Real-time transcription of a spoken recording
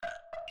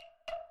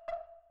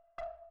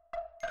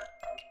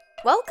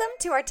Welcome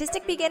to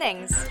Artistic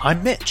Beginnings.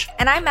 I'm Mitch.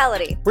 And I'm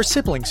Melody. We're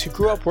siblings who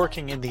grew up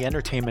working in the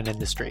entertainment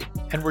industry,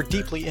 and were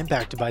deeply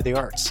impacted by the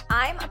arts.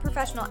 I'm a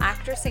professional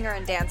actor, singer,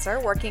 and dancer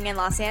working in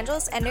Los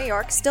Angeles and New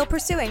York, still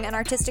pursuing an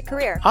artistic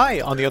career.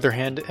 I, on the other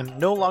hand, am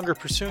no longer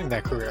pursuing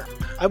that career.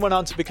 I went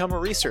on to become a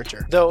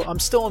researcher, though I'm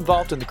still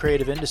involved in the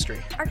creative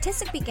industry.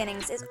 Artistic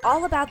Beginnings is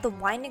all about the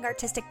winding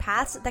artistic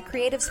paths that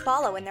creatives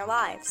follow in their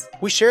lives.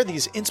 We share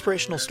these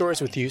inspirational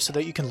stories with you so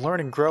that you can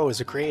learn and grow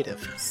as a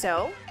creative.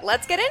 So,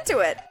 let's get into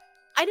it.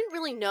 I didn't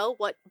really know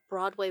what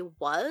Broadway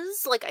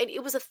was.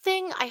 It was a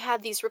thing. I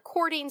had these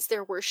recordings,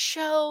 there were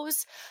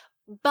shows,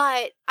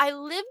 but I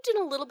lived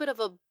in a little bit of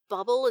a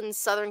bubble in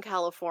Southern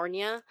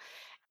California,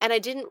 and I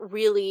didn't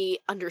really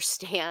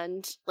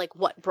understand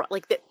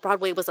that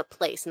Broadway was a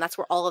place, and that's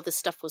where all of this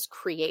stuff was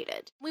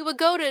created. We would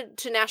go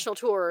to national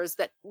tours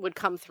that would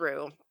come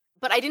through,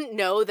 but I didn't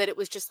know that it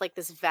was just like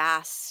this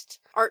vast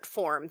art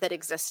form that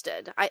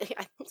existed.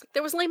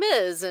 There was Les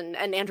Mis and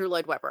Andrew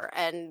Lloyd Webber,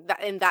 and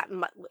that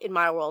in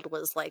my world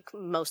was like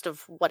most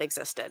of what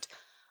existed.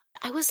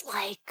 I was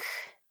like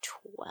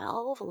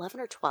 11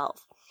 or 12,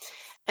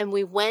 and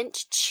we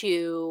went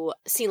to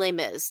see Les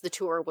Mis. The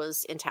tour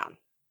was in town,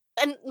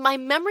 and my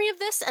memory of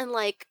this and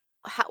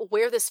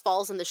where this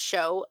falls in the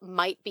show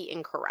might be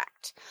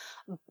incorrect.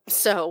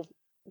 So,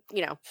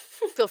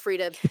 feel free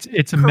to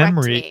it's a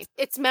memory. Me.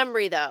 It's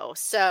memory though.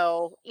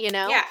 So,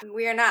 Yeah,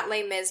 we are not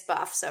Les Mis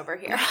buffs over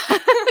here.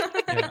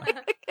 Yeah.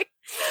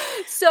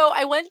 So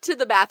I went to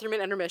the bathroom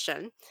at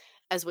intermission,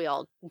 as we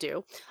all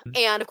do.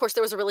 And of course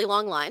there was a really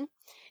long line.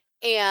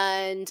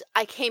 And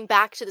I came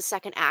back to the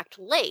second act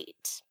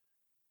late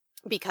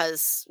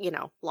because,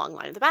 long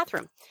line in the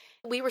bathroom.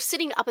 We were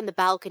sitting up in the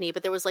balcony,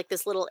 but there was like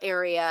this little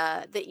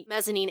area, the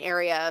mezzanine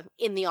area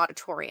in the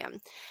auditorium.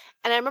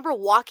 And I remember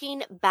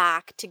walking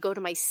back to go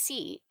to my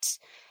seat,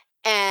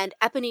 and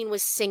Eponine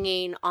was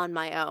singing On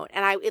My Own.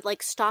 And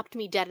it stopped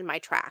me dead in my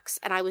tracks.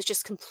 And I was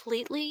just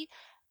completely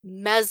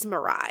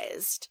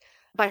mesmerized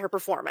by her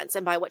performance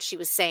and by what she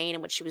was saying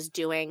and what she was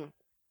doing.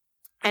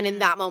 And in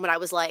that moment, I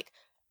was like,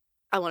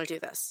 I want to do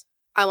this.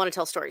 I want to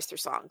tell stories through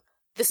song.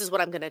 This is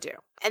what I'm going to do.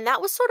 And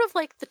that was sort of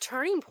like the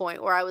turning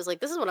point where I was like,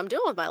 this is what I'm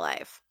doing with my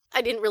life.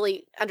 I didn't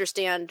really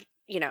understand,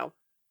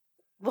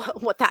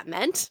 what that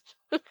meant.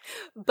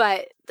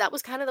 But that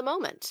was kind of the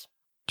moment.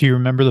 Do you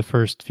remember the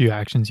first few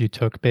actions you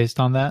took based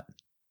on that?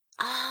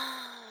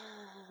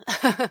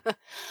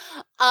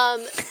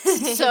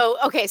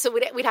 So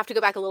we'd have to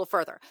go back a little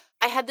further.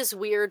 I had this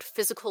weird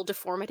physical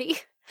deformity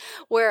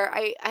where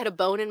I had a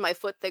bone in my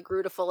foot that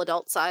grew to full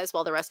adult size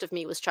while the rest of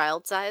me was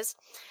child size.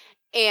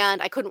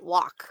 And I couldn't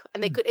walk.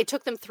 And it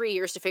took them 3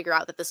 years to figure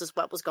out that this is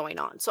what was going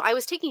on. So I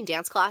was taking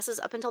dance classes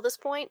up until this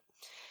point.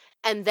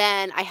 And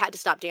then I had to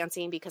stop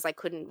dancing because I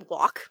couldn't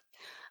walk.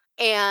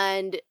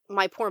 And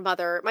my poor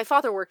mother, my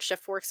father worked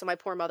shift work, so my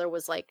poor mother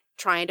was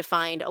trying to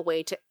find a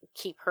way to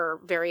keep her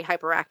very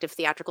hyperactive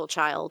theatrical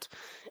child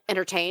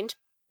entertained.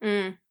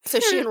 So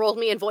she enrolled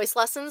me in voice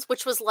lessons,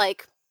 which was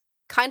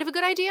kind of a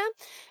good idea.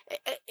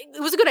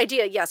 It was a good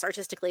idea, yes,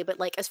 artistically, but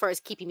as far as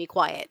keeping me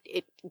quiet,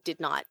 it did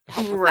not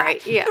help with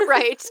Right, that. yeah.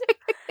 Right.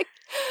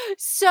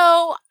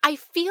 So I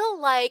feel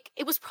like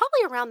it was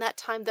probably around that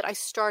time that I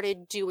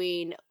started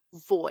doing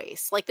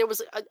voice. There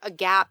was a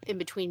gap in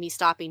between me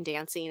stopping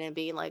dancing and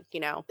being I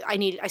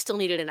still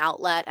needed an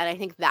outlet, and I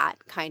think that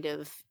kind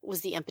of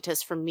was the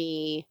impetus for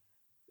me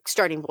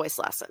starting voice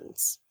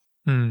lessons.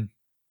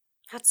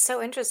 That's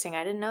so interesting.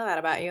 I didn't know that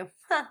about you.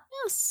 Huh.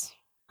 Yes,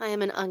 I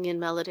am an onion,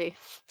 Melody.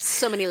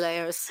 So many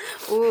layers.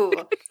 Ooh,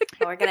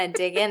 we're gonna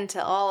dig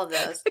into all of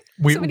those.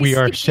 We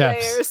are secret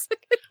chefs. layers.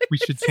 We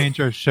should change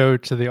our show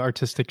to the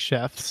Artistic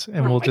Chefs,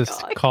 and we'll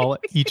just call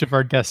each of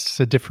our guests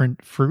a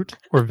different fruit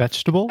or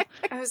vegetable.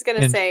 I was gonna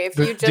And say, if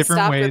the you just different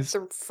stopped ways-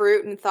 with the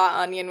fruit and thought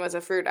onion was a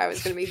fruit, I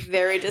was gonna be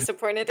very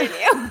disappointed in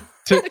you.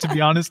 To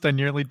be honest, I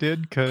nearly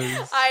did because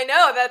I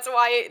know, that's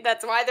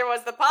why there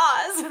was the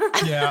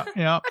pause.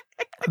 yeah,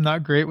 I'm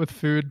not great with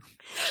food.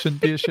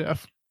 Shouldn't be a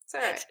chef. It's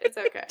all right. It's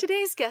okay.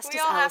 Today's guest We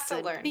is all have to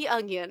Allison, learn. the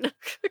onion.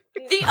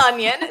 The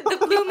onion, the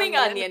blooming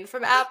onion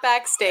from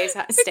Outback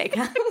Steakhouse.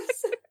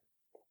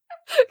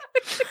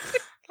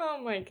 Oh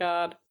my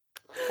god,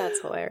 that's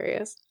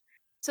hilarious.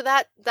 So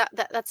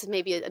that's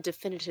maybe a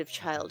definitive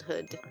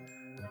childhood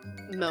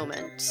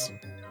moment.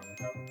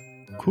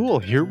 Cool,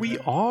 here we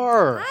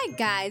are. Hi,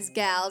 guys,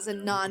 gals,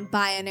 and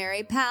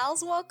non-binary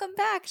pals. Welcome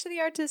back to the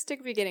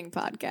Artistic Beginning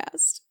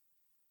podcast.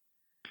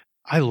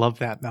 I love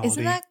that melody.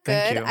 Isn't that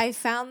Thank good? you. I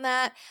found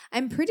that.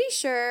 I'm pretty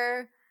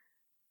sure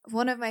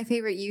one of my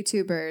favorite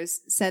YouTubers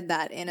said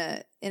that in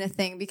a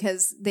thing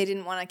because they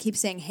didn't want to keep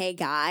saying "Hey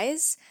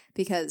guys"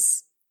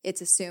 because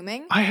it's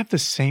assuming. I have the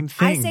same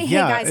thing. I say "Hey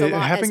Yeah, guys" a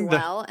lot as having the-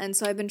 well, and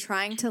so I've been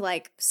trying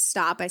to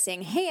stop by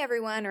saying "Hey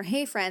everyone" or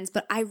 "Hey friends,"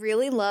 but I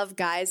really love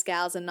guys,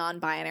 gals, and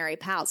non-binary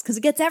pals because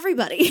it gets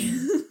everybody.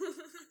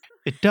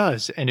 It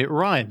does, and it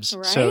rhymes,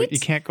 so Right? you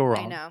can't go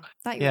wrong. I know.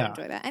 Thought you Yeah. would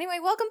enjoy that. Anyway,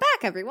 welcome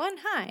back, everyone.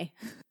 Hi.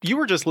 You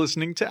were just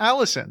listening to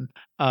Allison.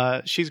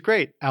 She's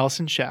great,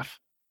 Allison Sheff.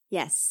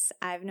 Yes,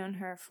 I've known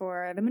her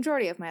for the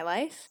majority of my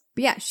life.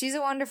 But yeah, she's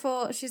a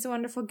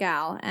wonderful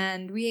gal.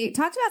 And we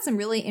talked about some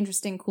really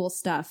interesting, cool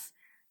stuff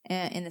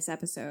in this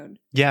episode.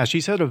 Yeah,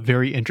 she's had a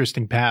very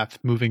interesting path,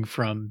 moving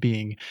from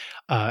being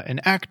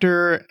an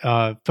actor,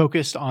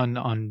 focused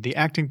on the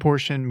acting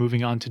portion,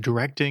 moving on to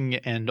directing,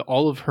 and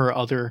all of her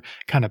other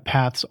kind of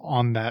paths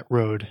on that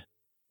road.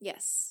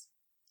 Yes.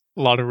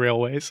 A lot of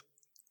railways.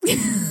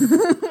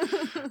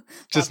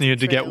 Just needed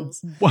to get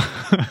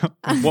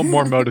one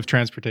more mode of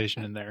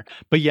transportation in there.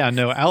 But yeah,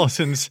 no,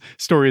 Allison's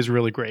story is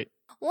really great.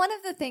 One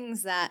of the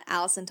things that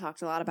Allison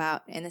talked a lot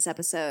about in this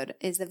episode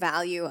is the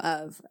value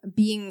of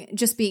being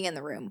in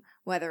the room,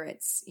 whether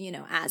it's,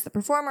 as the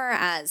performer,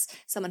 as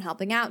someone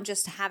helping out,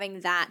 just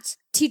having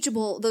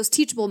those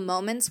teachable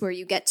moments where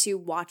you get to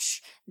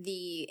watch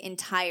the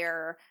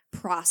entire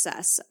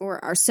process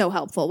or are so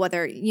helpful,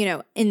 whether,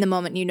 in the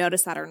moment you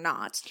notice that or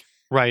not.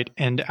 Right.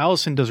 And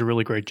Allison does a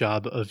really great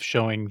job of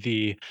showing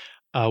the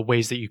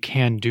ways that you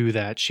can do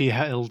that. She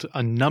held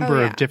a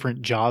number of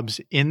different jobs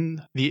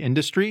in the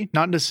industry,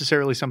 not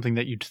necessarily something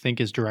that you'd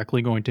think is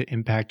directly going to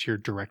impact your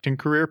directing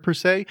career per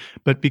se,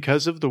 but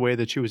because of the way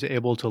that she was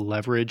able to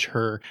leverage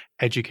her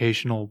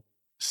educational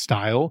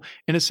style,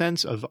 in a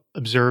sense of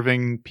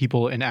observing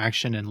people in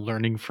action and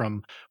learning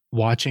from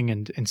watching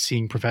and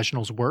seeing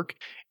professionals work,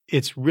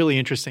 it's really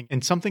interesting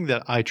and something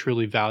that I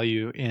truly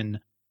value in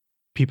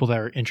people that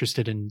are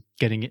interested in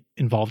getting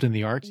involved in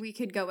the arts. We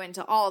could go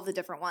into all of the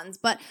different ones,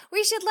 but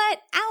we should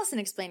let Allison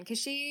explain because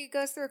she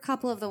goes through a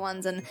couple of the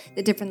ones and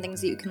the different things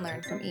that you can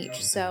learn from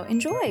each. So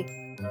enjoy.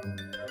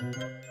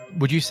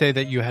 Would you say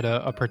that you had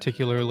a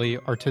particularly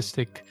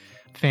artistic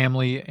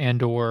family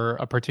and or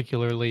a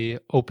particularly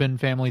open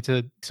family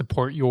to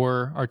support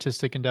your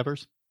artistic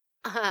endeavors?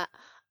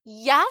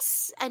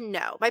 Yes and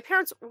no. My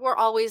parents were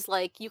always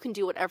like, you can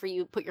do whatever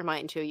you put your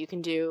mind to. You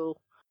can do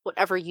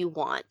whatever you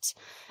want.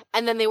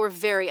 And then they were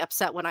very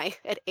upset when I,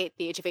 at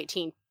the age of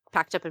 18,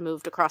 packed up and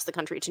moved across the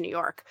country to New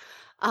York.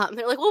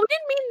 They're like, well, we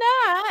didn't mean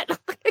that.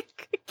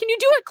 Can you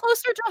do it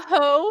closer to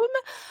home?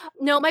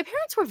 No, my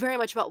parents were very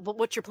much about,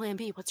 what's your plan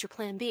B? What's your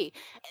plan B?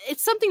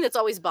 It's something that's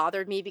always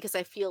bothered me because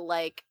I feel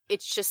like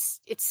it's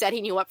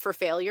setting you up for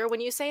failure when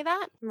you say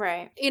that.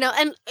 Right.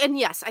 And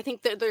yes, I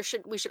think that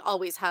we should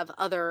always have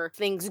other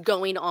things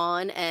going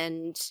on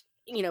and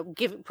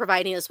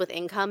providing us with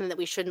income, and that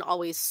we shouldn't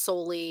always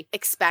solely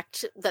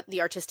expect that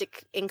the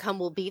artistic income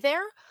will be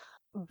there.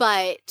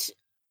 But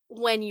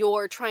when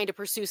you're trying to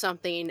pursue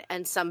something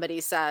and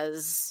somebody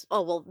says,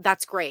 oh, well,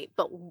 that's great,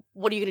 but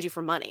what are you going to do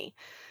for money?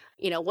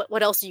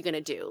 What else are you going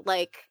to do?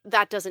 Like,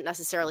 that doesn't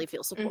necessarily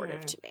feel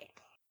supportive to me.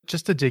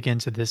 Just to dig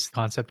into this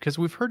concept, because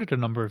we've heard it a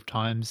number of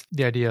times,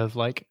 the idea of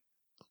like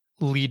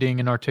leading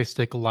an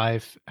artistic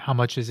life, how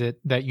much is it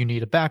that you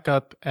need a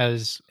backup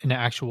as an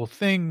actual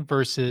thing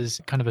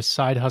versus kind of a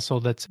side hustle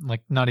that's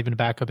like not even a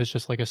backup, it's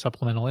just like a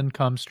supplemental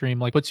income stream?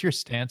 Like, what's your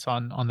stance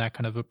on that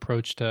kind of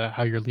approach to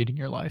how you're leading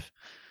your life?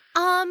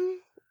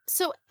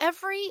 So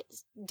every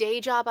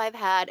day job I've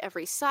had,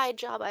 every side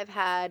job I've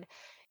had,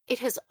 it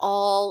has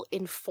all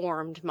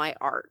informed my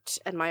art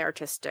and my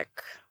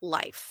artistic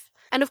life.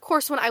 And of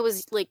course, when I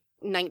was like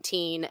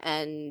 19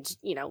 and,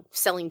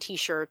 selling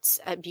t-shirts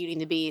at Beauty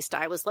and the Beast,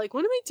 I was like,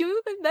 what am I doing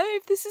with my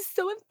life? This is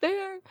so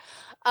unfair.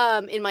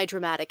 In my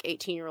dramatic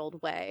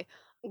 18-year-old way.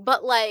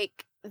 But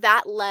like,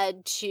 that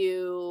led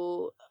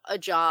to a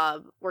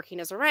job working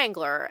as a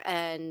wrangler,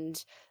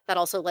 and that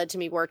also led to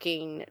me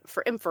working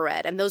for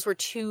Infrared. And those were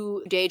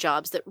two day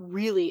jobs that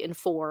really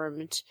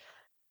informed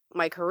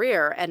my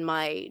career and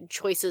my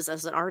choices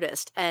as an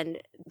artist. And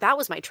that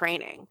was my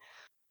training.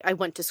 I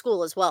went to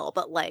school as well,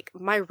 but like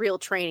my real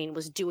training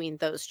was doing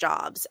those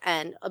jobs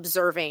and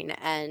observing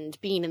and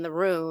being in the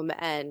room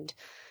and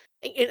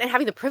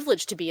having the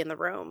privilege to be in the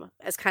room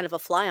as kind of a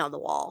fly on the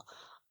wall.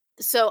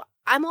 So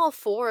I'm all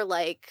for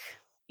like,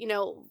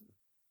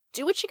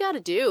 do what you got to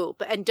do,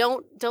 and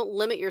don't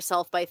limit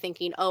yourself by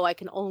thinking, oh, I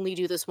can only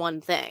do this one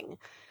thing.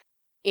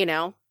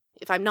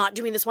 If I'm not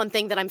doing this one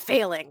thing, then I'm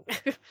failing,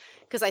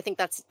 because I think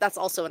that's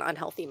also an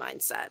unhealthy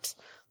mindset.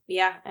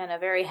 Yeah, and a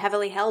very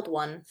heavily held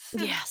one.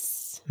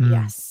 Yes. Mm.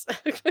 Yes.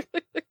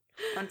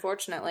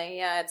 Unfortunately,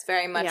 yeah, it's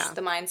very much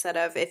the mindset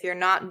of if you're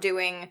not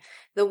doing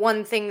the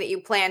one thing that you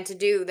plan to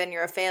do, then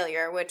you're a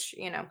failure, which,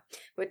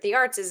 with the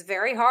arts is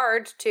very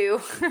hard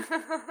to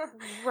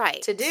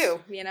to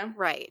do,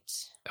 Right.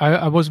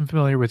 I wasn't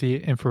familiar with the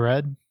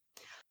infrared.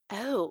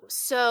 Oh,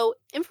 so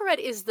Infrared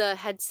is the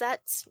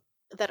headsets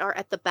that are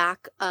at the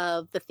back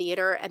of the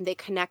theater, and they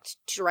connect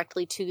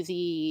directly to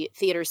the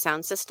theater's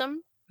sound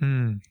system.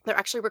 They're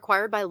actually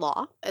required by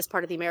law as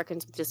part of the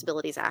Americans with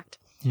Disabilities Act.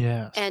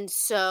 Yeah. And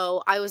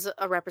so I was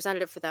a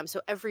representative for them.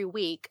 So every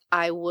week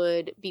I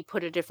would be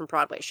put at a different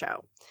Broadway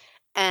show.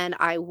 And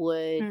I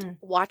would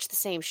watch the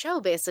same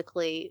show,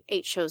 basically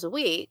 8 shows a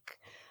week.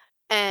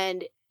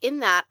 And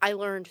in that, I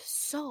learned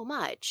so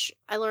much.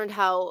 I learned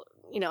how,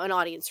 an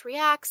audience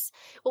reacts.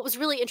 What was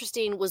really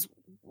interesting was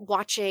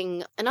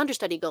watching an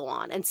understudy go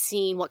on and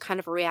seeing what kind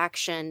of a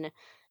reaction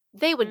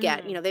they would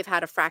get. They've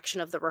had a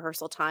fraction of the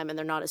rehearsal time and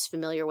they're not as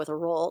familiar with a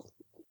role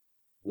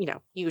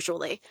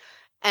usually.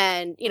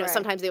 And, Right.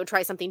 sometimes they would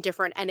try something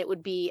different and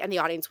the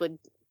audience would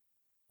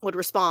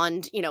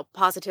respond,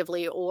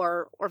 positively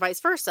or vice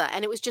versa.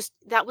 And it was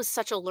that was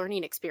such a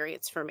learning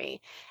experience for me.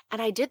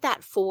 And I did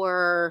that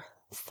for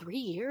 3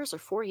 years or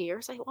 4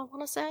 years, I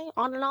want to say,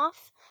 on and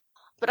off.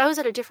 But I was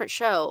at a different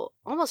show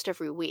almost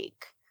every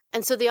week.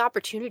 And so the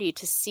opportunity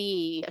to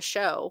see a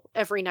show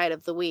every night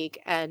of the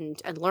week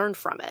and learn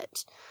from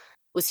it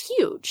was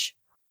huge.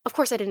 Of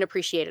course, I didn't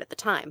appreciate it at the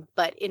time,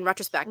 but in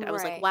retrospect, I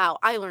was like, wow,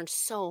 I learned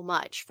so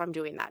much from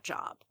doing that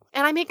job.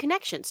 And I made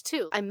connections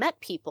too. I met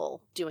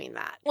people doing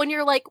that. When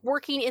you're like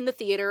working in the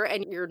theater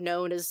and you're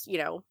known as,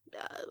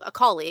 a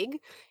colleague,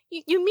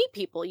 you meet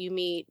people, you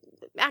meet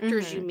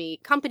actors, you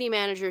meet company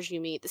managers,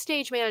 you meet the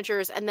stage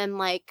managers. And then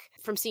like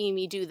from seeing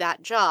me do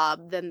that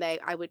job, then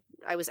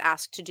I was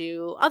asked to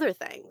do other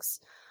things.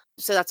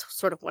 So that's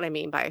sort of what I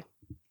mean by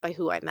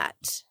who I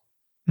met.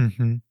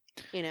 Mm-hmm.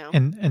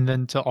 And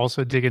then to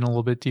also dig in a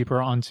little bit deeper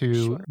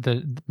onto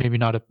the maybe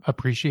not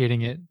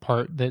appreciating it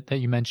part that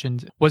you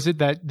mentioned, was it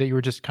that you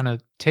were just kind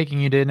of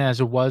taking it in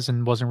as it was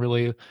and wasn't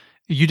really,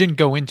 you didn't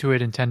go into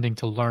it intending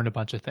to learn a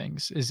bunch of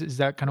things? Is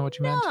that kind of what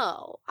you meant?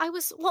 No, I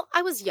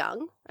was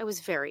young. I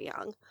was very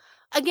young.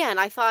 Again,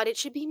 I thought it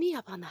should be me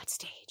up on that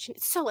stage, and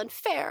it's so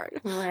unfair.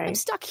 Right. I'm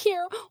stuck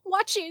here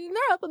watching, and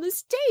they're up on the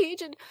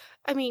stage, and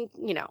I mean,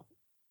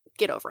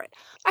 get over it.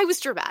 I was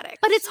dramatic,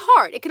 but it's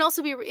hard. It can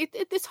also be,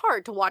 it's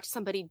hard to watch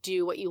somebody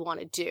do what you want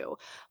to do.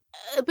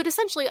 But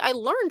essentially, I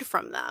learned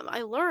from them.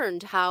 I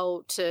learned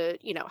how to,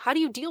 how do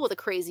you deal with a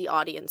crazy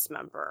audience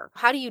member?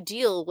 How do you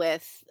deal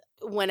with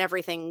when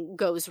everything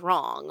goes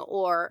wrong?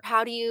 Or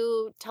how do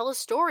you tell a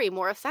story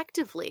more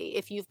effectively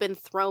if you've been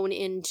thrown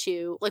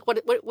into, like,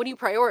 what do you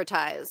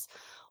prioritize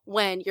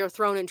when you're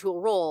thrown into a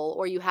role,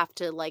 or you have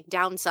to like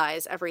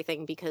downsize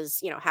everything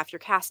because, half your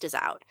cast is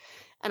out?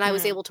 And I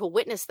was able to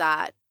witness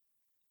that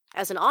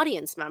as an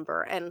audience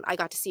member, and I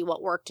got to see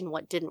what worked and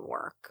what didn't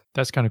work.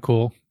 That's kind of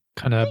cool.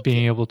 Kind of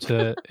being able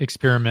to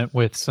experiment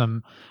with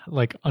some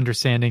like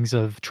understandings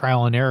of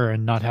trial and error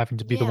and not having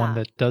to be the one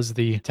that does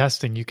the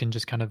testing. You can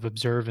just kind of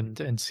observe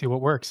and see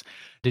what works.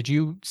 Did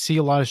you see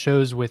a lot of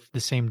shows with the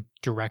same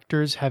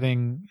directors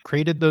having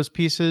created those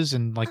pieces,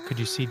 and like could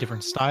you see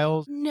different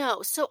styles?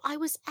 No. So I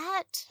was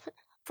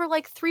for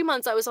like 3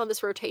 months, I was on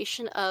this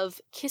rotation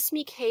of Kiss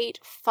Me Kate,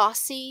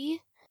 Fosse,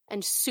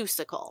 and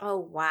Seussical. Oh,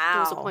 wow.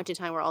 There was a point in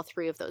time where all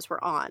 3 of those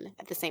were on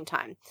at the same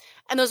time.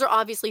 And those are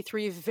obviously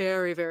 3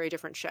 very, very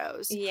different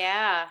shows.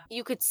 Yeah.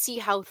 You could see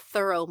how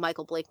thorough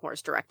Michael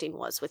Blakemore's directing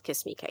was with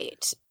Kiss Me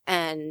Kate.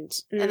 And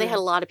they had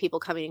a lot of people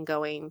coming and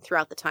going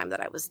throughout the time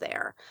that I was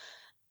there.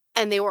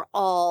 And they were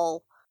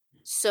all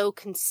so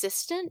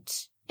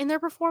consistent in their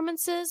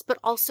performances, but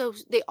also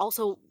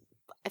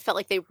I felt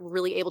like they were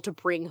really able to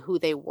bring who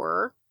they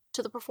were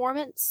to the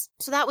performance.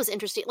 So that was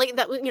interesting. Like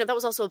that, that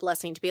was also a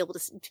blessing to be able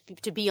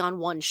to be on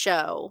one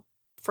show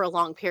for a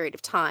long period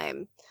of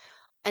time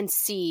and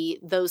see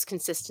those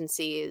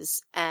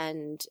consistencies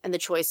and the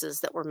choices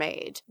that were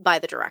made by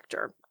the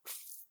director.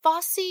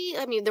 Fosse,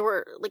 I mean, there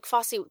were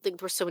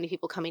so many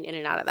people coming in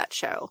and out of that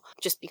show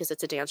just because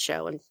it's a dance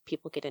show and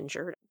people get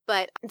injured.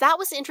 But that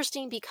was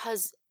interesting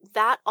because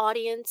that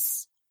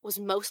audience was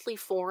mostly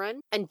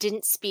foreign and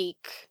didn't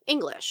speak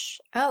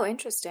English. Oh,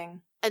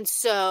 interesting. And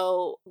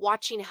so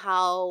watching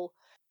how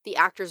the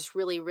actors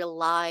really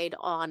relied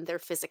on their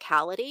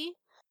physicality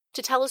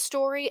to tell a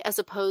story as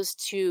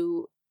opposed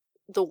to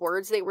the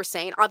words they were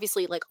saying.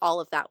 Obviously, like all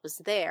of that was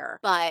there,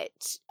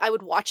 but I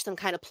would watch them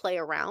kind of play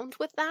around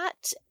with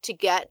that to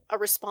get a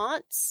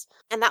response.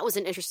 And that was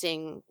an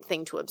interesting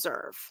thing to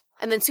observe.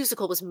 And then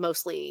Seussical was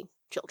mostly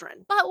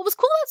children. But what was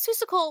cool about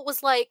Seussical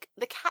was like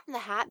the Cat in the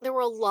Hat. There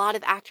were a lot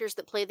of actors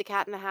that played the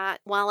Cat in the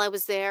Hat while I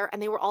was there,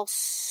 and they were all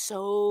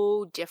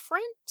so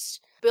different.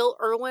 Bill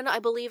Irwin, I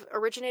believe,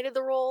 originated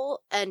the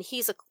role, and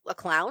he's a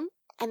clown.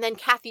 And then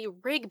Kathy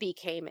Rigby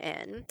came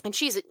in, and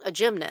she's a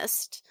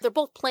gymnast. They're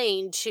both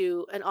playing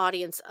to an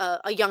audience,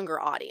 a younger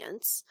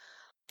audience.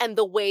 And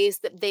the ways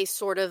that they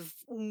sort of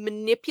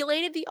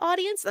manipulated the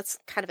audience, that's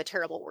kind of a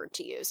terrible word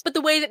to use, but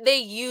the way that they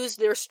used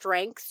their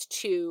strengths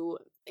to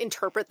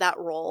interpret that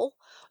role,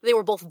 they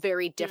were both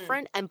very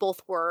different and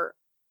both were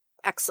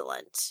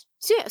excellent.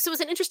 So yeah, so it was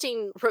an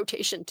interesting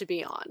rotation to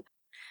be on.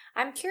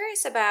 I'm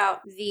curious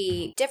about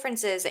the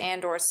differences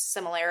and or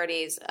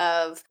similarities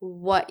of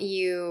what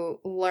you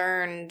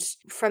learned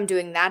from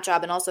doing that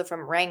job and also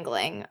from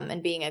wrangling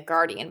and being a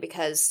guardian,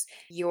 because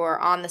you're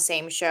on the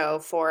same show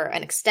for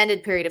an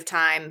extended period of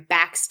time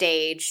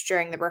backstage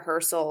during the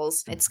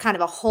rehearsals. It's kind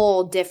of a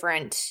whole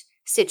different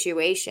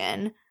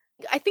situation.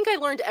 I think I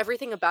learned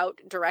everything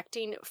about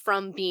directing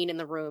from being in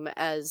the room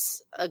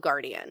as a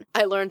guardian.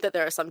 I learned that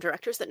there are some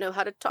directors that know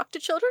how to talk to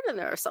children and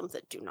there are some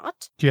that do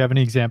not. Do you have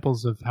any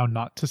examples of how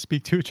not to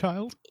speak to a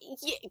child?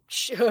 Yeah,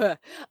 sure.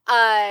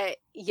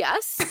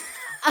 Yes.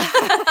 No,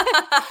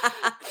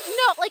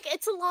 like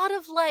it's a lot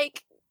of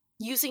like,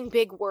 using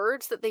big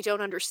words that they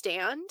don't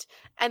understand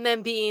and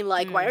then being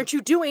like, why aren't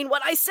you doing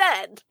what I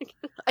said?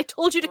 I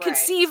told you to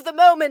conceive the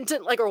moment,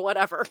 and like, or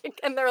whatever.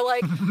 And they're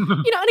like,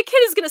 and a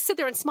kid is going to sit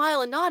there and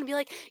smile and nod and be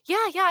like, yeah,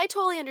 I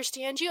totally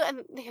understand you.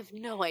 And they have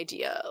no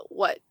idea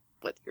what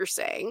you're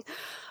saying.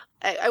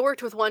 I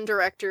worked with one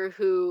director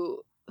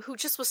who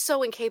just was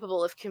so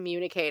incapable of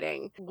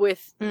communicating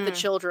with the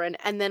children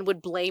and then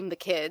would blame the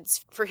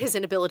kids for his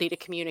inability to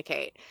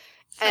communicate.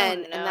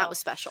 And that was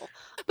special.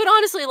 But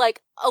honestly,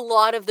 like, a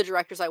lot of the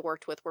directors I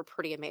worked with were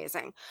pretty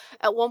amazing.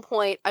 At one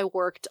point, I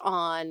worked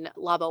on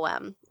La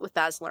Boheme with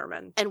Baz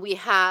Luhrmann, and we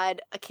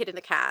had a kid in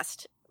the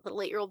cast, little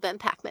 8-year-old Ben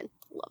Packman.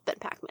 Love Ben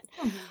Packman.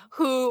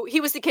 Who,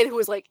 he was the kid who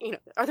was like,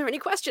 are there any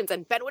questions?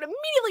 And Ben would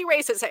immediately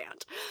raise his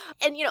hand.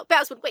 And,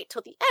 Baz would wait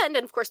till the end.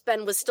 And of course,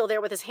 Ben was still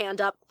there with his hand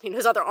up,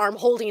 his other arm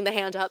holding the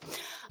hand up.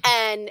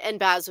 And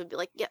Baz would be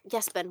like,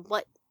 yes, Ben,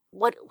 what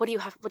do you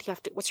have?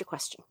 What's your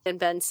question? And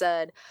Ben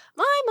said,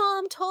 my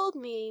mom told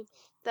me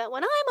that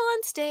when I'm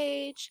on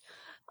stage,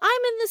 I'm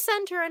in the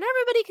center and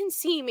everybody can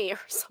see me, or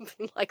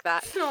something like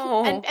that.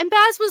 And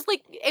Baz was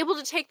like able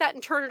to take that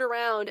and turn it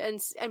around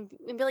and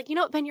be like,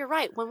 Ben, you're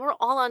right. When we're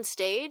all on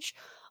stage,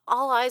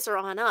 all eyes are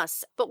on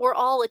us, but we're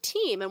all a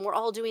team and we're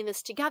all doing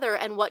this together.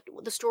 And what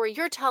the story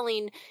you're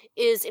telling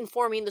is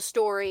informing the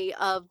story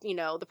of,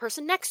 the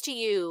person next to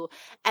you.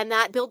 And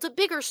that builds a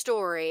bigger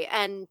story.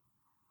 And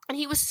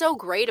he was so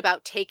great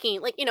about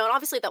taking, and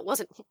obviously that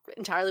wasn't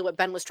entirely what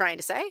Ben was trying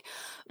to say,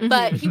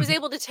 but he was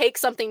able to take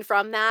something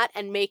from that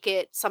and make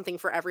it something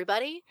for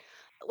everybody,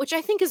 which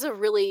I think is a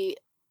really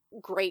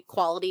great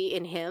quality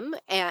in him.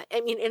 And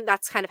and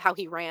that's kind of how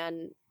he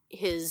ran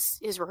his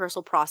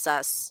rehearsal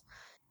process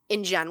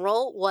in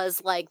general,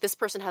 was like, this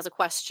person has a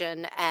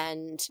question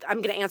and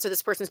I'm going to answer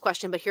this person's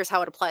question, but here's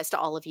how it applies to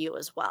all of you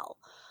as well.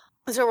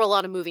 There were a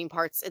lot of moving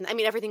parts, and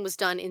everything was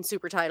done in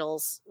super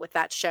titles with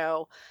that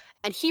show.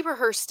 And he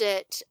rehearsed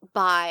it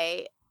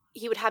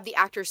he would have the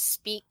actors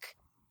speak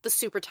the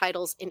super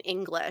titles in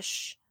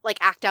English, like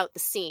act out the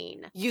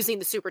scene using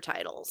the super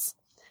titles.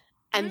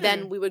 And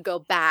then we would go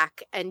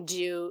back and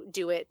do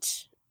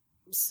it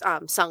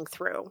sung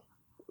through,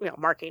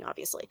 marking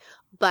obviously.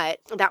 But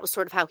that was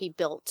sort of how he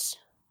built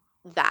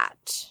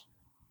that,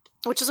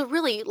 which is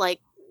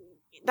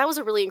that was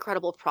a really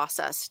incredible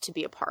process to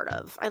be a part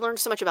of. I learned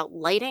so much about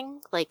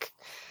lighting. Like,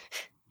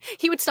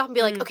 he would stop and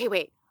be like, okay,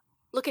 wait.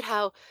 Look at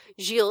how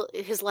Gilles,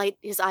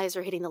 his eyes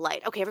are hitting the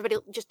light. Okay, everybody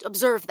just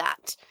observe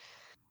that.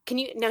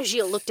 Now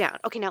Gilles, look down.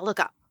 Okay, now look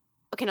up.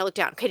 Okay, now look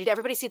down. Okay, did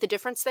everybody see the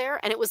difference there?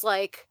 And it was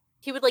like,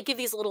 he would give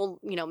these little,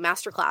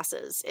 master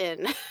classes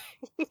in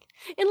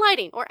in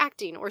lighting or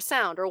acting or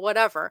sound or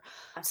whatever.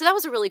 So that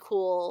was a really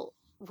cool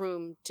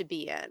room to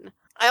be in.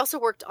 I also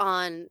worked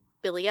on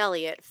Billy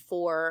Elliot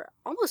for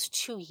almost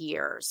 2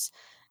 years.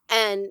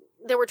 And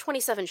there were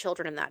 27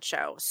 children in that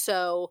show.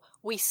 So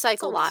we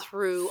cycled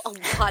through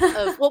a lot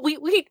of,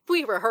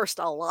 we rehearsed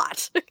a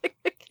lot.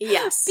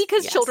 Yes.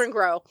 Because children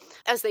grow,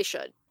 as they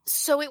should.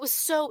 So it was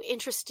so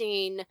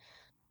interesting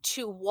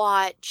to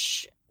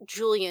watch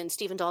Julian,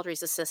 Stephen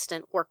Daldry's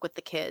assistant, work with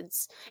the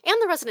kids and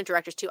the resident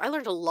directors too. I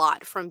learned a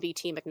lot from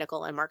B.T.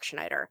 McNichol and Mark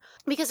Schneider,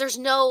 because there's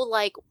no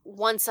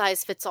one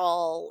size fits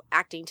all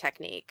acting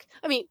technique.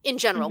 In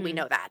general, we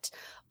know that.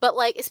 But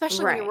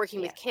especially when you're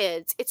working with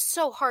kids, it's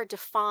so hard to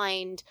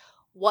find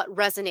what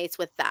resonates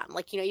with them.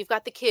 You've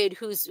got the kid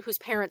whose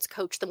parents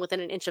coach them within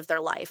an inch of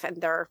their life,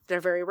 and they're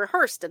very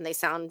rehearsed and they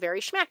sound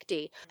very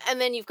schmackty. And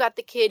then you've got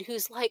the kid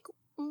who's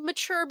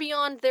mature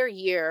beyond their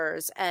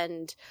years,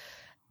 and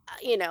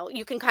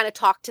you can kind of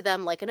talk to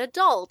them like an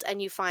adult, and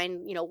you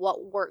find,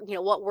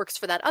 what works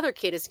for that other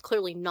kid is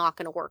clearly not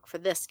going to work for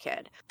this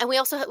kid. And we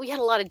had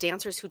a lot of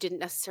dancers who didn't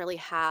necessarily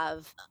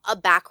have a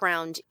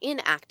background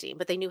in acting,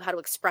 but they knew how to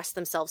express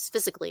themselves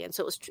physically. And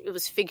so it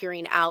was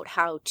figuring out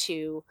how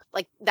to,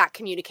 that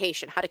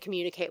communication, how to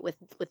communicate with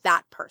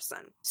that person.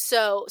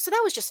 So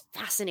that was just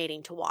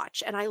fascinating to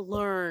watch. And I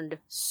learned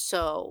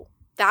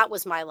that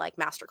was my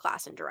master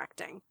class in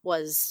directing,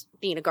 was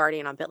being a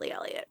guardian on Billy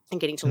Elliot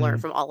and getting to learn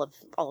from all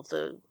of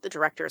the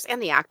directors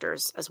and the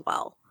actors as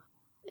well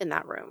in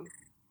that room.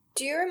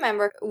 Do you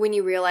remember when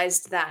you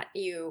realized that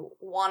you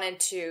wanted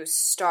to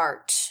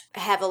start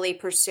heavily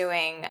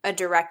pursuing a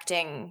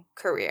directing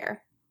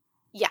career?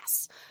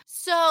 Yes.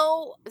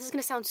 So this is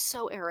going to sound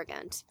so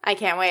arrogant. I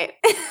can't wait.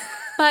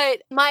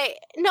 But my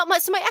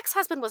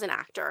ex-husband was an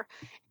actor,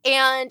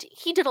 and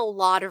he did a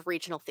lot of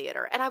regional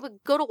theater, and I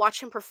would go to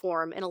watch him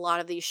perform in a lot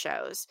of these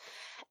shows.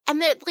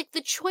 And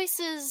the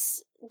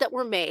choices that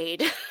were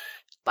made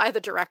by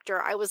the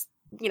director, I was,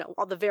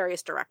 all the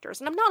various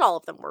directors, and not all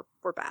of them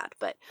were bad,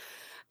 but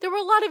there were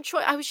a lot of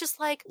I was just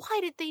like, why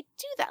did they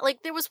do that?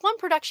 There was one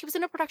production, she was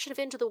in a production of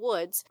Into the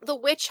Woods. The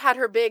witch had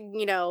her big,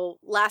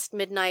 last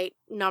midnight,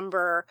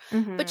 number,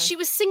 Mm-hmm. but she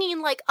was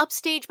singing like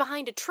upstage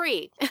behind a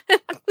tree. I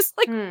was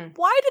like,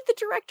 why did the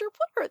director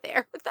put her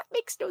there? That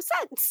makes no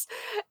sense.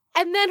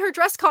 And then her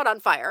dress caught on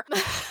fire.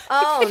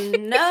 Oh,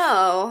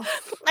 no.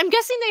 I'm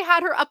guessing they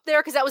had her up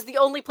there because that was the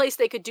only place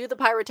they could do the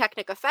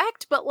pyrotechnic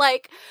effect. But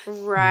like,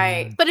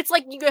 Right. but it's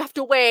like you have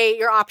to weigh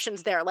your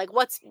options there. Like,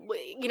 what's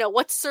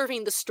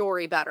serving the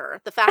story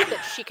better? The fact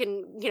that she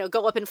can,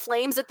 go up in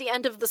flames at the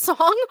end of the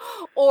song,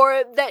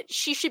 or that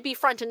she should be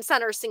front and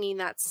center singing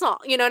that song.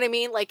 You know what I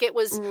mean? Like, it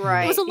was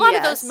Right. It was a lot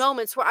of Yes. those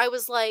moments where I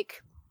was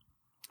like,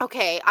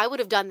 okay, I would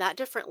have done that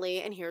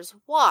differently, and here's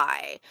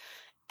why.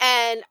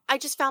 And I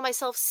just found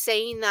myself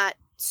saying that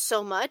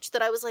so much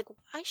that I was like,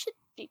 I should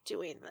be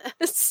doing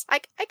this. I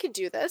could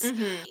do this.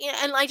 Mm-hmm.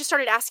 And I just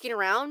started asking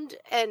around,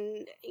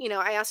 and,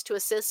 I asked to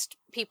assist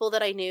people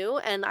that I knew,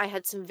 and I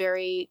had some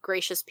very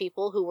gracious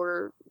people who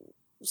were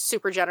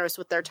super generous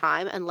with their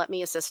time and let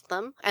me assist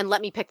them and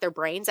let me pick their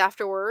brains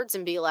afterwards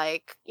and be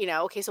like,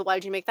 okay, so why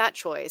did you make that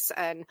choice?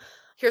 And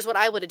here's what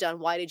I would have done.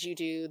 Why did you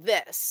do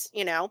this?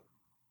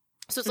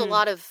 So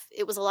it's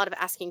it was a lot of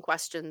asking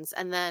questions.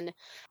 And then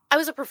I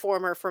was a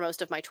performer for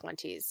most of my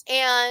 20s.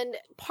 And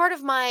part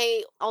of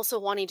my also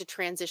wanting to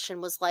transition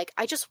was like,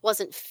 I just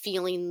wasn't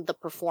feeling the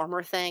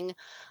performer thing.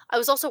 I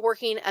was also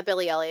working at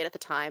Billy Elliot at the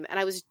time, and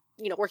I was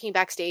working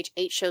backstage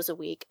 8 shows a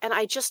week. And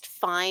I just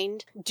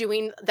find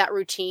doing that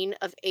routine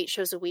of 8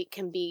 shows a week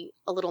can be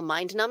a little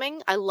mind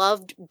numbing. I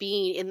loved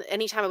being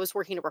anytime I was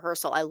working a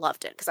rehearsal, I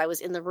loved it because I was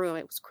in the room.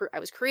 I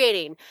was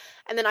creating.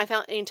 And then I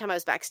found anytime I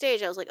was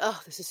backstage, I was like,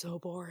 oh, this is so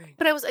boring.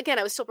 But I was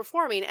still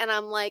performing. And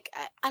I'm like,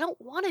 I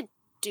don't want to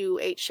do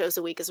 8 shows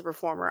a week as a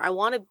performer. I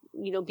want to,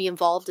 be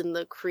involved in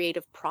the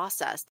creative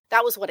process.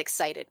 That was what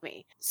excited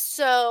me.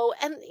 So,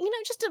 and,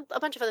 just a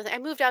bunch of other things. I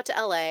moved out to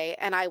LA,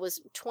 and I was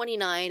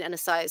 29 and a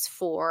size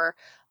 4.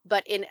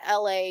 But in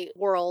LA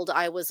world,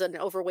 I was an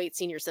overweight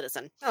senior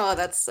citizen. Oh,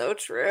 that's so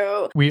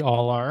true. We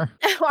all are.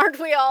 Aren't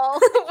we all?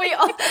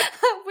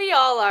 we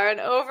all are an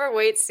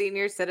overweight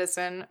senior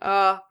citizen.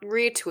 Oh,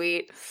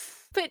 retweet.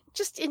 But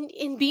just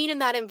in being in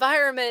that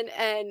environment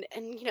and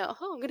I'm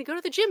going to go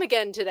to the gym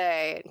again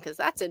today because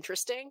that's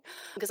interesting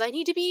because I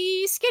need to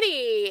be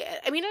skinny.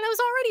 I mean, and I was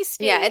already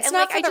skinny. Yeah, it's and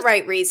not for the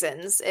right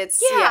reasons. It's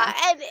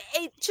and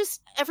it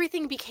just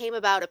everything became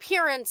about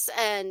appearance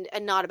and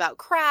not about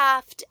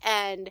craft.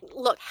 And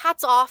look,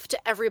 hats off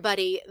to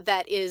everybody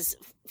that is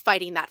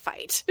fighting that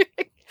fight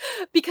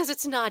because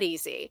it's not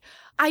easy.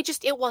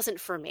 It wasn't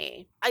for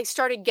me. I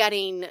started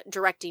getting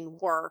directing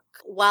work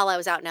while I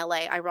was out in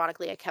LA.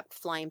 Ironically, I kept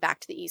flying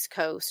back to the East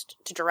Coast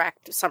to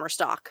direct summer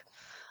stock.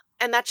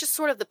 And that's just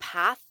sort of the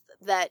path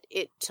that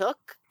it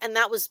took. And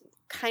that was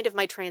kind of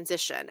my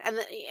transition.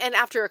 And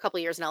after a couple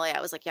of years in LA, I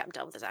was like, yeah, I'm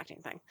done with this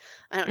acting thing.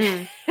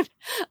 And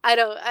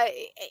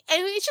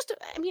it's just,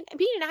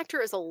 being an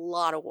actor is a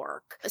lot of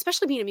work,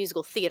 especially being a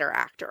musical theater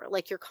actor.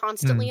 Like, you're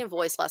constantly in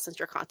voice lessons,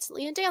 you're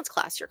constantly in dance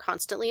class, you're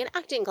constantly in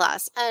acting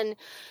class, and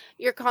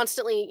you're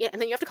constantly, and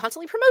then you have to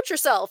constantly promote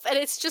yourself. And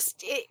it's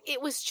just,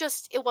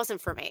 it wasn't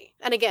for me.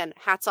 And again,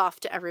 hats off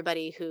to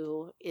everybody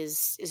who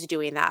is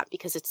doing that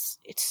because it's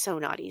so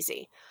not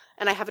easy.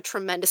 And I have a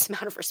tremendous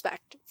amount of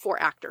respect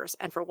for actors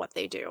and for what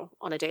they do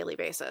on a daily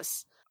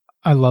basis.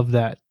 I love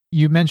that.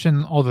 You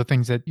mentioned all the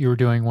things that you were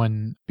doing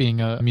when being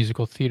a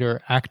musical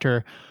theater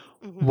actor.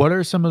 Mm-hmm. What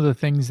are some of the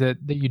things that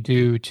you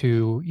do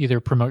to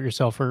either promote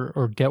yourself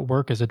or get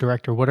work as a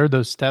director? What are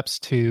those steps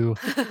to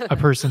a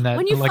person that,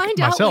 when you like find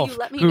myself, out, will you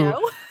let me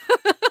know?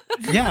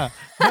 Yeah,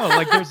 no,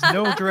 like there's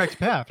no direct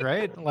path,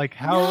 right? Like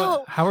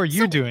how are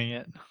you doing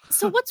it?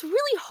 So what's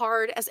really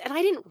hard and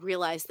I didn't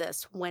realize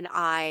this when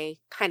I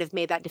kind of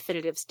made that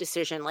definitive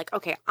decision, like,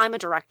 okay, I'm a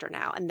director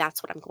now and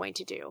that's what I'm going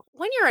to do.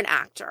 When you're an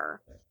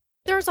actor,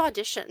 there's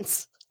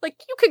auditions.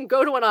 Like, you can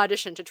go to an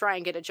audition to try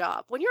and get a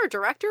job. When you're a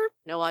director,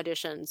 no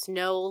auditions,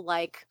 no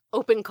like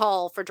open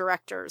call for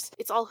directors.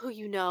 It's all who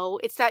you know.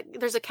 It's that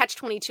there's a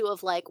catch-22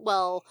 of like,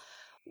 well,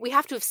 we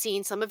have to have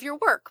seen some of your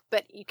work,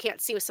 but you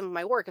can't see some of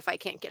my work if I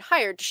can't get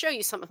hired to show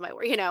you some of my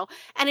work,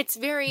 And it's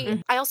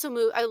very, I also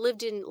I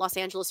lived in Los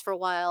Angeles for a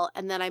while,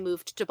 and then I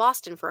moved to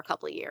Boston for a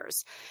couple of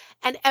years.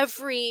 And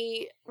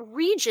every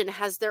region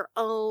has their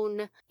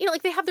own,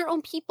 like they have their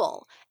own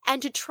people.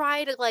 And to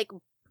try to like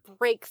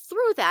break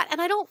through that,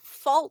 and I don't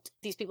fault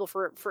these people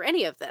for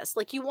any of this.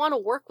 Like, you want to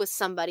work with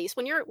somebody. So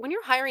when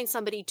you're hiring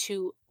somebody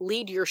to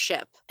lead your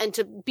ship and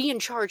to be in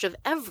charge of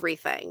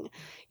everything,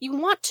 you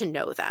want to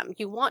know them.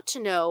 You want to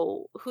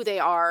know who they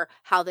are,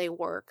 how they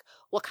work,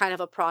 what kind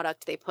of a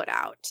product they put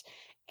out.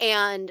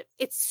 And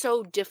it's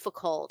so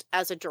difficult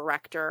as a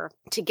director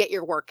to get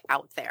your work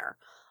out there.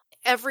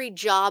 Every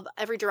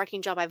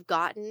directing job I've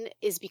gotten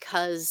is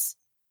because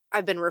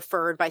I've been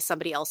referred by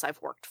somebody else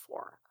I've worked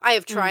for. I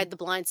have tried the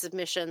blind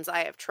submissions.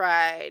 I have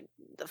tried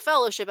the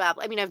fellowship app.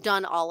 I've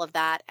done all of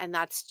that, and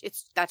that's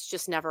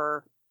just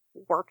never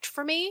worked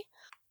for me.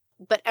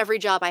 But every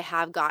job I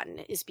have gotten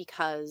is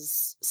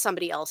because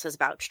somebody else has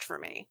vouched for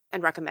me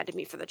and recommended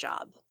me for the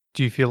job.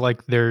 Do you feel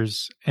like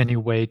there's any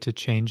way to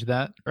change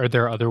that? Are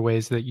there other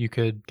ways that you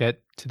could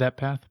get to that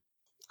path?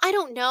 I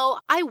don't know.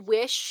 I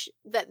wish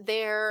that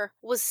there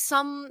was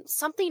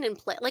something in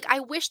play. Like,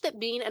 I wish that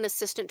being an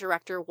assistant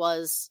director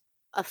was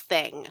a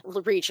thing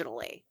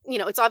regionally.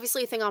 It's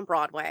obviously a thing on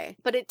Broadway,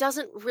 but it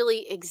doesn't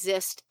really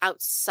exist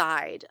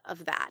outside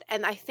of that.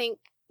 And I think,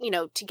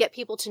 to get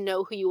people to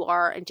know who you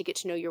are and to get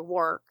to know your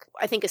work,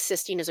 I think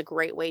assisting is a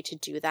great way to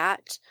do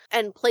that.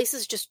 And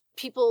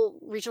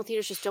regional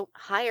theaters just don't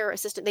hire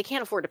assistant. They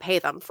can't afford to pay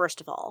them,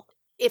 first of all.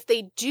 If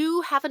they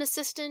do have an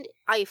assistant,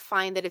 I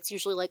find that it's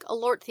usually like a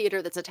LORT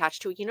theater that's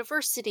attached to a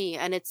university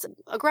and it's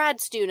a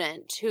grad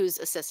student who's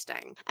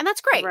assisting. And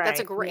that's great. Right, That's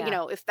a great,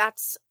 if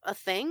that's a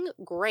thing,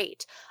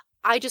 great.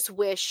 I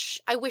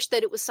wish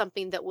that it was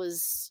something that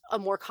was a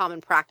more common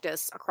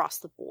practice across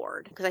the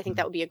board, because I think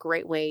that would be a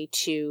great way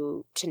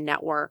to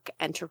network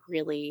and to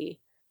really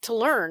to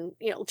learn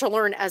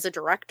as a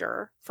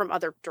director from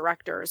other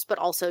directors, but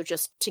also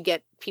just to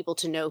get people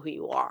to know who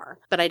you are.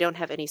 But I don't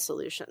have any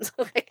solutions.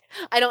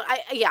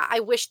 I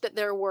wish that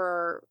there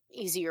were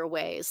easier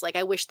ways. Like,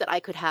 I wish that I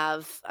could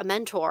have a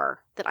mentor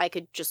that I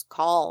could just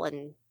call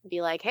and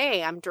be like,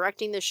 hey, I'm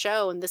directing this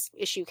show and this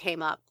issue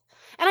came up.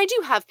 And I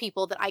do have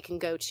people that I can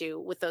go to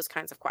with those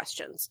kinds of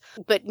questions.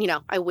 But,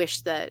 I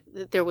wish that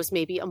there was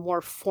maybe a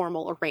more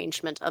formal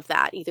arrangement of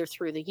that, either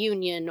through the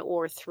union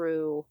or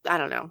through, I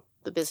don't know,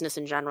 the business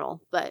in general.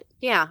 But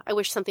yeah, I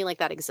wish something like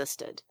that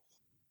existed.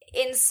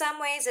 In some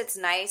ways, it's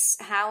nice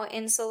how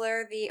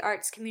insular the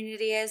arts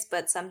community is,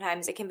 but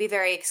sometimes it can be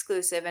very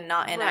exclusive and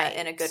not in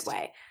a good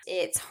way.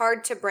 It's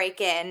hard to break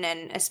in,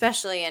 and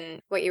especially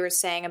in what you were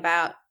saying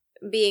about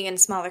being in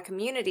smaller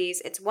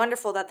communities, it's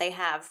wonderful that they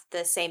have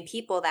the same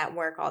people that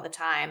work all the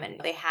time and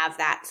they have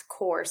that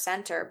core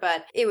center,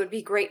 but it would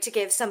be great to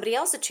give somebody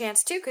else a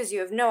chance too, because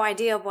you have no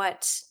idea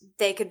what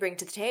they could bring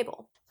to the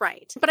table.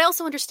 Right. But I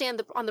also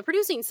understand on the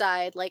producing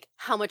side, like,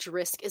 how much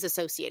risk is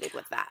associated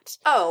with that.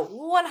 Oh,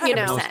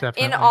 100%.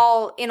 In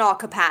all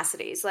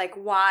capacities. Like,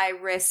 why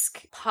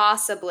risk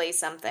possibly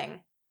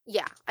something?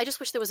 Yeah. I just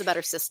wish there was a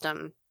better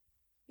system.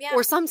 Yeah.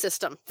 Or some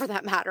system, for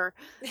that matter,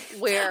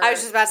 where... I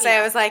was just about to say,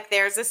 I was like,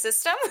 there's a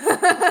system?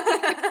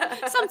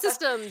 Some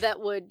system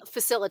that would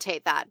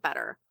facilitate that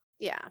better.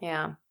 Yeah.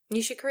 Yeah.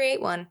 You should create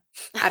one.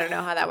 I don't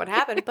know how that would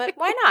happen, but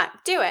why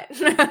not? Do it.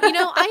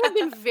 I have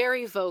been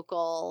very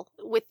vocal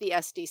with the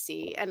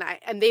SDC, and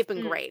they've been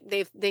great.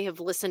 They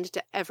have listened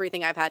to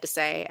everything I've had to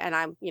say, and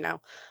I'm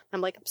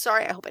like, I'm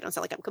sorry, I hope I don't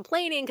sound like I'm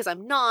complaining, because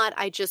I'm not.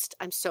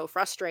 I'm so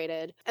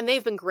frustrated. And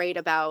they've been great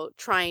about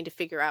trying to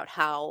figure out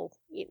how,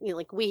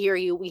 like, we hear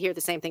you, we hear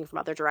the same thing from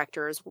other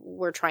directors.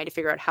 We're trying to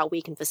figure out how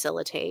we can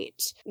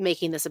facilitate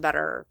making this a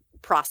better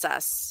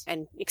process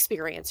and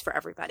experience for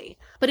everybody.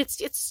 But it's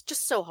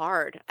just so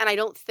hard. And I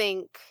don't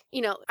think,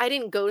 I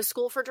didn't go to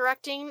school for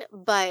directing,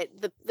 but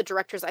the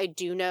directors I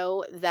do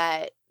know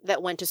that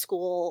went to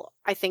school,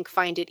 I think,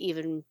 find it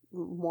even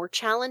more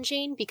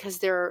challenging, because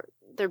they're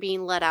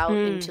being let out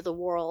into the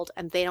world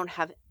and they don't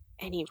have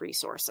any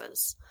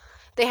resources.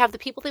 They have the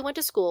people they went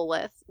to school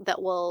with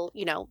that will,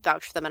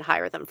 vouch for them and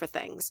hire them for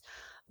things.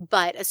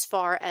 But as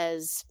far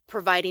as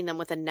providing them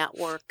with a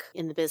network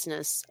in the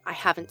business, I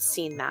haven't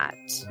seen that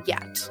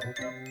yet.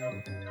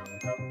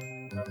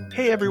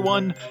 Hey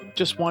everyone,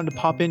 just wanted to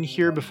pop in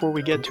here before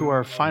we get to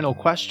our final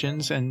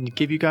questions and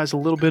give you guys a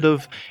little bit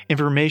of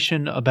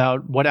information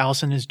about what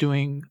Allison is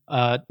doing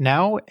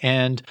now,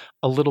 and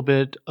a little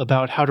bit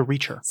about how to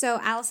reach her. So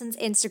Allison's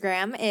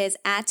Instagram is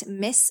at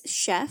Miss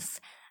Sheff,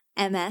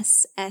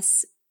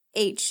 MSSHEFF,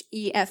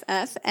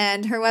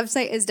 and her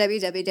website is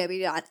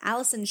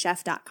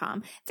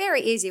www.AllisonSheff.com.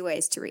 Very easy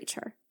ways to reach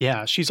her.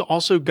 Yeah, she's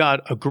also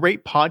got a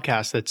great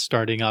podcast that's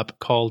starting up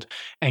called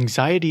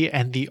Anxiety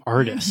and the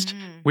Artist.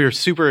 Mm-hmm. We were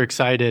super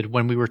excited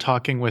when we were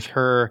talking with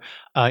her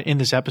in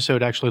this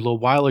episode, actually a little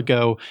while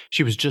ago.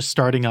 She was just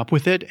starting up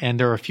with it, and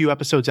there are a few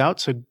episodes out,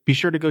 so be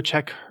sure to go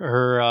check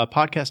her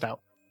podcast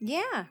out.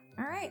 Yeah.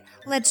 All right.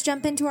 Let's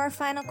jump into our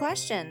final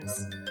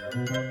questions.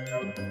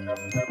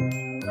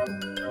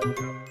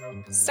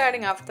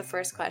 Starting off with the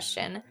first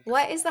question.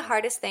 What is the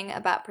hardest thing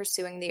about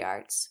pursuing the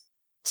arts?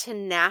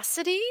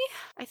 Tenacity,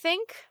 I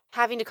think.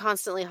 Having to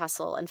constantly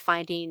hustle and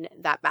finding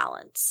that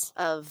balance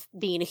of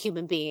being a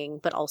human being,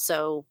 but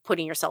also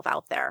putting yourself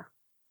out there.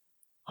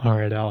 All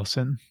right,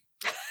 Allison.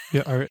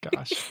 Yeah, all right,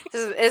 gosh.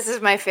 This is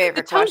my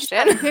favorite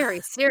question. Very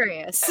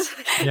serious.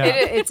 Yeah.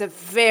 It's a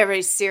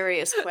very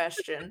serious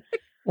question.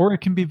 Or it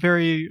can be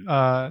very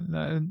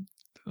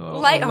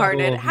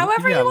lighthearted,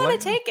 however you want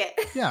to take it.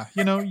 Yeah,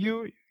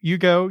 you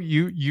go,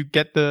 you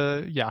get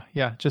the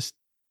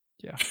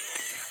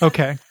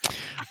okay.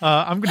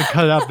 I'm going to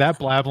cut out that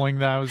blabbling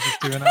that I was just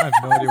doing. I have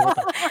no idea what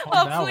the hell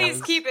that was.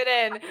 Please keep it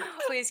in.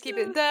 Please keep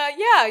it.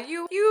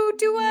 You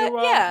do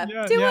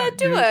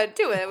it.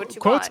 Do it. What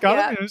you quotes want.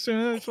 Got it. It's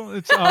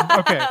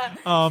okay.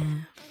 All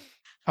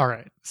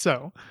right.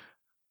 So,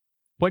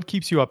 what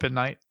keeps you up at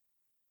night?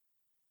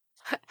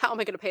 How am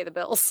I going to pay the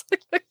bills?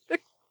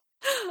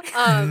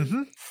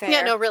 Fair.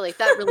 Yeah, no, really,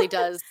 that really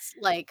does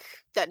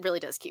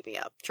keep me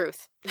up.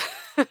 Truth.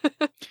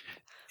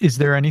 Is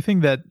there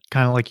anything that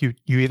kind of like you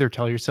either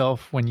tell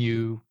yourself when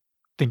you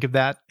think of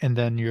that, and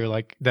then you're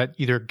like, that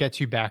either gets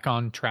you back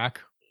on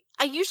track.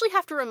 I usually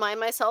have to remind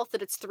myself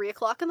that it's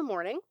 3:00 in the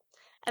morning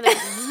and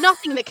there's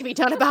nothing that can be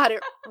done about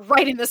it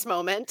right in this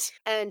moment,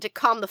 and to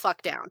calm the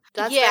fuck down.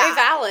 That's very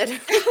valid.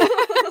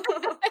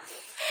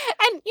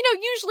 And,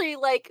 usually,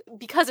 like,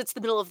 because it's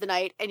the middle of the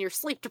night and you're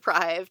sleep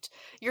deprived,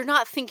 you're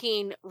not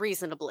thinking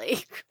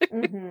reasonably.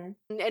 Mm-hmm.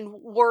 And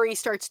worry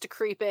starts to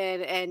creep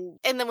in. And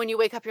then when you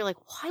wake up, you're like,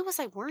 why was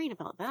I worrying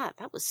about that?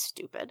 That was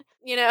stupid.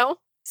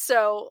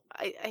 So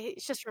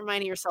it's just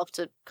reminding yourself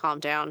to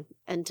calm down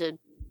and to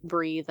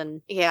breathe.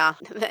 And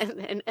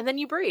and then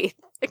you breathe.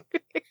 And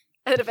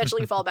then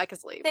eventually you fall back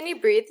asleep. Then you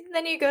breathe,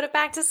 then you go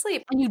back to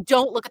sleep. And you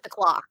don't look at the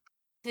clock.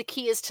 The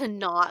key is to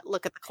not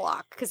look at the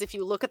clock, because if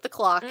you look at the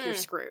clock, you're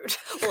screwed.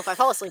 Well, if I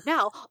fall asleep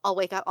now, I'll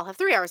wake up, I'll have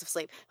 3 hours of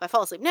sleep. If I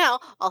fall asleep now,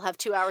 I'll have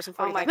 2 hours and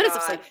 45 minutes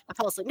of sleep. If I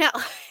fall asleep now,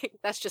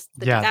 that's just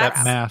the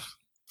that math.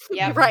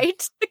 Yeah.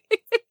 Right?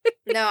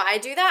 No, I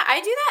do that.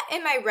 I do that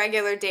in my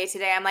regular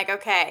day-to-day. I'm like,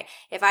 okay,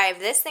 if I have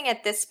this thing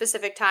at this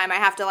specific time, I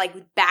have to like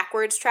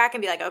backwards track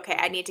and be like, okay,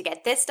 I need to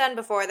get this done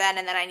before then,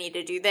 and then I need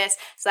to do this.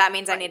 So that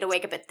means I need to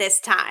wake up at this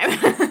time,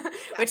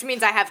 which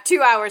means I have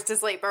 2 hours to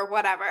sleep or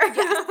whatever.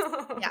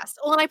 Yes.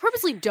 Well, and I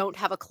purposely don't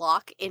have a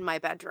clock in my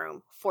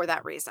bedroom for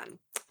that reason.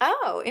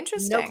 Oh,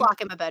 interesting. No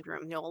clock in my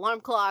bedroom. No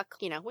alarm clock.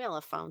 We all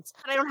have phones.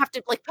 And I don't have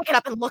to like pick it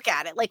up and look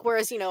at it. Like,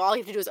 whereas, all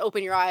you have to do is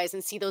open your eyes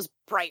and see those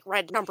bright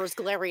red numbers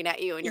glaring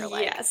at you, and you're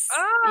like, yes.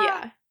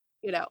 Yeah.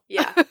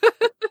 Yeah.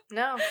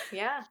 No,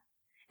 yeah.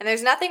 And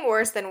there's nothing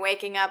worse than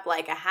waking up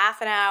like a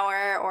half an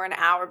hour or an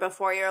hour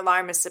before your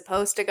alarm is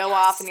supposed to go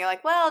off, and you're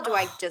like, well, do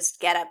I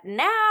just get up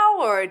now,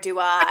 or do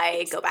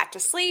I go back to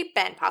sleep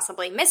and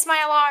possibly miss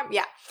my alarm?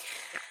 Yeah.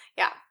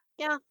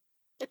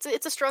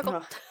 It's a struggle.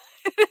 Oh,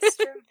 it's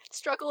true.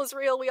 Struggle is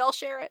real. We all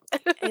share it.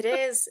 It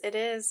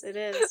is.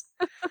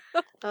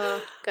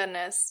 Oh,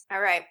 goodness. All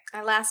right.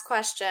 Our last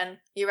question.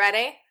 You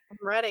ready? I'm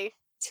ready.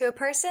 To a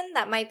person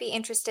that might be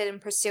interested in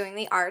pursuing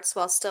the arts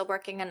while still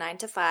working a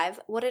 9-to-5,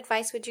 what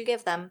advice would you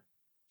give them?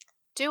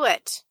 Do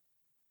it.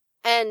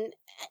 And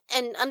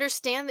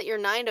understand that your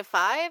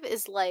 9-to-5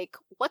 is like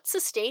what's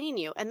sustaining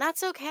you, and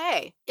that's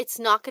okay. It's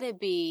not going to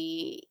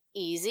be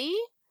easy.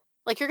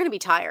 Like, you're going to be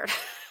tired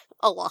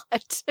a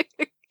lot.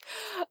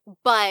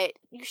 But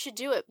you should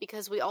do it,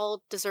 because we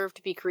all deserve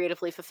to be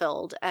creatively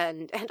fulfilled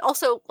and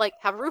also like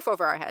have a roof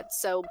over our heads.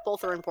 So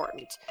both are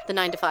important, the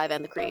 9-to-5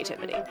 and the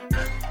creativity.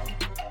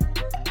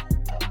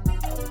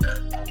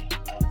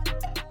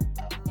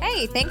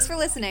 Hey, thanks for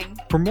listening.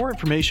 For more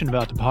information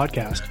about the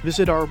podcast,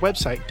 visit our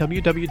website,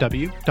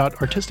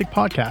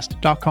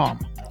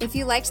 www.artisticpodcast.com. If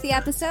you liked the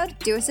episode,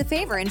 do us a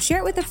favor and share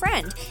it with a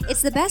friend.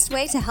 It's the best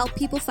way to help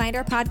people find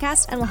our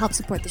podcast and will help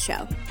support the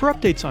show. For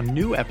updates on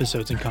new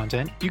episodes and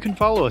content, you can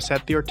follow us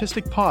at The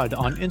Artistic Pod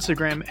on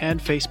Instagram and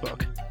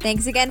Facebook.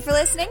 Thanks again for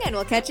listening, and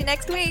we'll catch you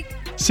next week.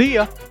 See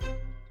ya!